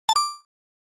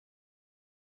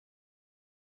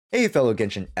Hey fellow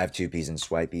Genshin F2Ps and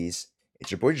Swipies, it's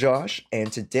your boy Josh,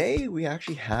 and today we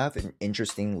actually have an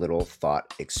interesting little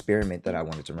thought experiment that I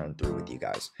wanted to run through with you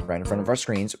guys. Right in front of our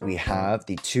screens, we have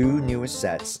the two newest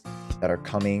sets that are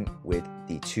coming with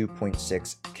the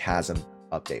 2.6 Chasm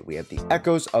update. We have the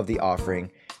Echoes of the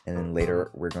Offering, and then later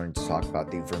we're going to talk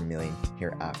about the Vermilion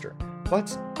hereafter.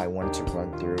 But I wanted to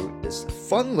run through this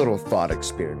fun little thought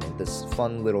experiment, this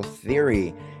fun little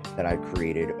theory that I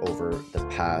created over the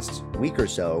past week or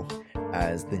so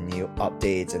as the new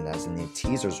updates and as the new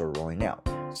teasers are rolling out.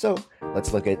 So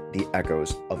let's look at the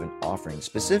Echoes of an Offering,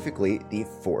 specifically the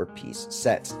 4-piece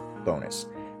set bonus.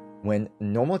 When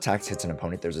normal attacks hits an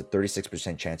opponent, there's a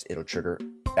 36% chance it'll trigger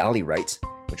Valley Rights,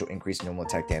 which will increase normal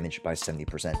attack damage by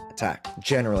 70% attack.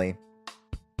 Generally,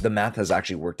 the math has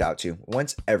actually worked out to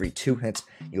once every 2 hits,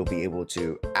 you'll be able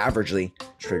to averagely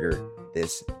trigger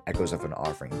this Echoes of an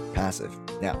Offering passive.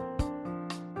 Now,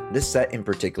 this set in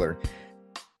particular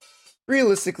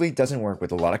realistically doesn't work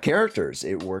with a lot of characters.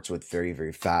 It works with very,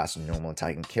 very fast normal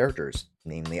attacking characters,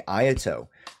 namely Ayato,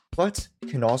 but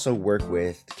can also work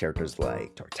with characters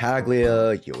like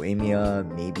Tartaglia,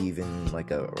 Yoimiya, maybe even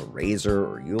like a Razor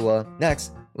or Eula.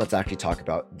 Next, let's actually talk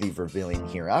about the Vermilion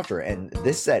hereafter, and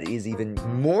this set is even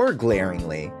more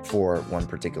glaringly for one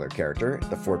particular character,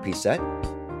 the 4-piece set.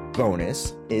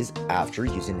 Bonus is after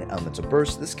using an elemental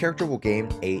burst, this character will gain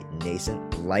a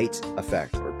nascent light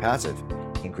effect or passive,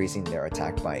 increasing their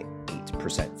attack by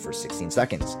 8% for 16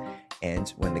 seconds. And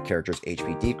when the character's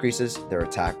HP decreases, their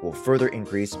attack will further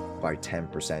increase by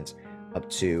 10% up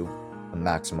to a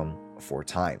maximum of 4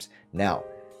 times. Now,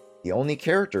 the only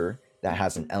character that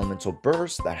has an elemental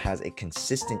burst that has a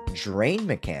consistent drain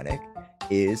mechanic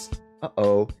is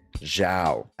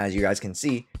Jshoea. As you guys can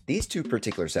see, these two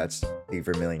particular sets, the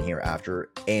Vermilion hereafter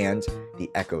and the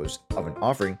Echoes of an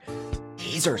Offering,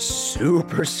 these are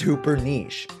super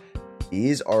niche.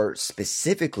 These are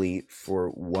specifically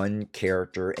for one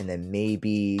character, and then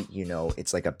maybe,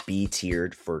 it's like a B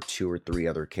tiered for 2 or 3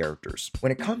 other characters.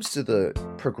 When it comes to the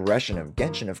progression of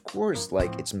Genshin, of course,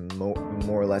 like it's more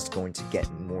or less going to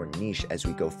get more niche as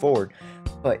we go forward,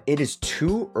 but it is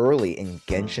too early in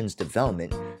Genshin's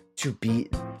development to be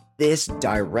this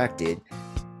directed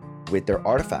with their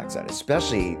artifact set,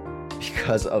 especially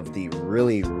because of the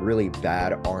really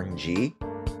bad RNG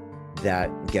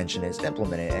that Genshin has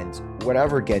implemented. And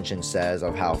whatever Genshin says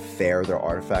of how fair their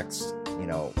artifacts,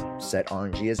 set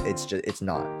RNG is, it's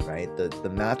not, right? The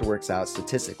math works out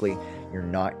statistically, you're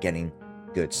not getting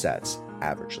good sets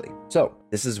averagely. So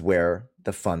this is where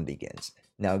the fun begins.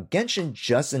 Now, Genshin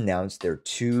just announced their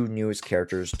 2 newest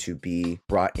characters to be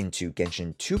brought into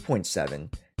Genshin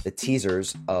 2.7, the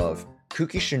teasers of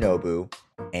Kuki Shinobu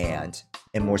and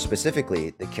more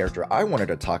specifically, the character I wanted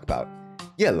to talk about,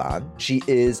 YELAN'S. She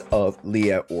is of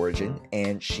Leah origin,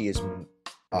 and she is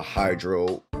a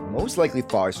Hydro, most likely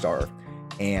 5-star,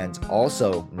 and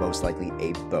also most likely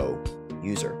a bow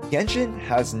user. Genshin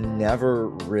has never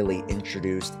really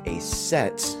introduced a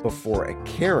set before a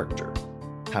character.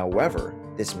 However,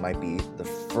 this might be the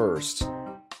first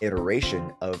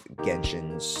iteration of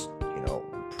Genshin's,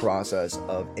 process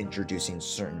of introducing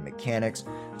certain mechanics,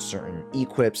 certain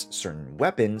equips, certain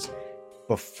weapons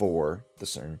before the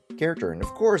certain character. And of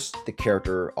course, the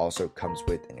character also comes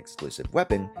with an exclusive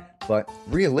weapon, but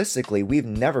realistically, we've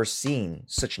never seen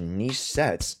such niche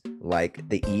sets like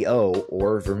the EO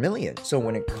or Vermilion. So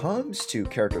when it comes to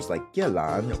characters like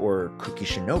YELAN'S or Kuki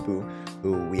Shinobu,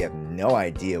 who we have no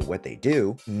idea what they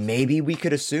do, maybe we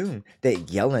could assume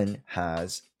that YELAN'S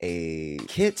has a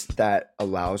kit that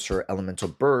allows her elemental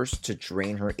burst to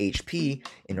drain her HP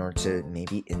in order to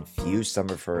maybe infuse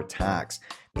some of her attacks,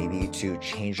 maybe to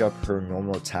change up her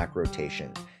normal attack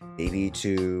rotation, maybe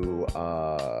to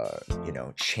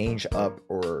change up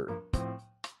or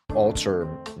alter,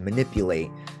 manipulate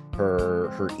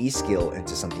her E skill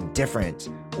into something different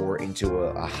or into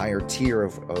a higher tier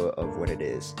of what it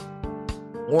is.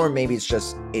 Or maybe it's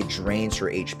just it drains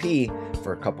her HP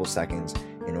for a couple seconds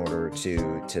in order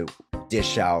to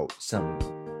dish out some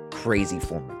crazy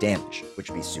form of damage, which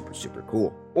would be super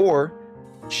cool. Or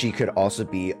she could also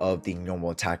be of the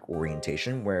normal attack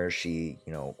orientation where she,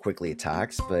 quickly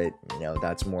attacks, but,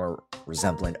 that's more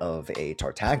resemblant of a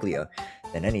Tartaglia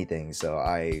than anything. So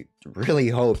I really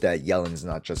hope that YELAN'S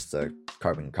not just a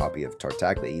carbon copy of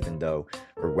Tartaglia, even though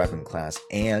her weapon class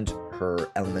and her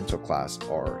elemental class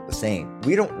are the same.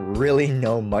 We don't really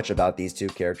know much about these two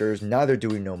characters, neither do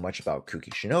we know much about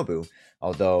Kuki Shinobu,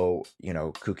 although,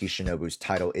 Kuki Shinobu's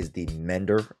title is the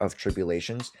Mender of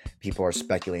Tribulations. People are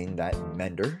speculating that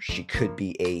Mender, she could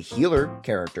be a healer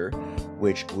character,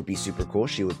 which would be super cool.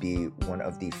 She would be one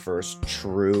of the first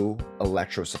true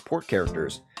Electro support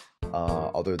characters.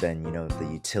 other than, you know, the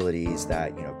utilities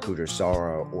that, you know,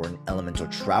 Kudasara or an elemental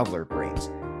traveler brings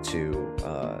to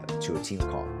a team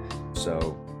comp.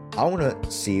 So I want to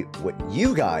see what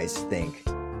you guys think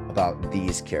about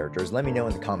these characters. Let me know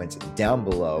in the comments down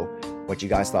below what you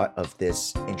guys thought of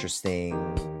this interesting,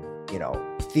 you know,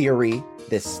 theory,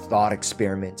 this thought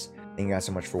experiment. Thank you guys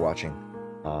so much for watching.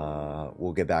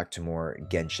 We'll get back to more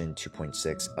Genshin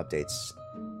 2.6 updates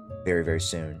very, very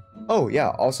soon. Oh yeah,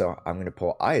 also I'm gonna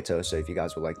pull Ayato, so if you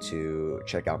guys would like to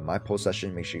check out my poll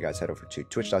session, make sure you guys head over to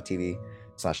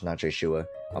twitch.tv/notJshoea.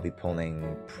 I'll be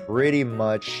pulling pretty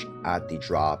much at the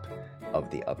drop of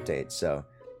the update. So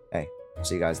hey,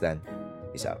 see you guys then.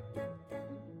 Peace out.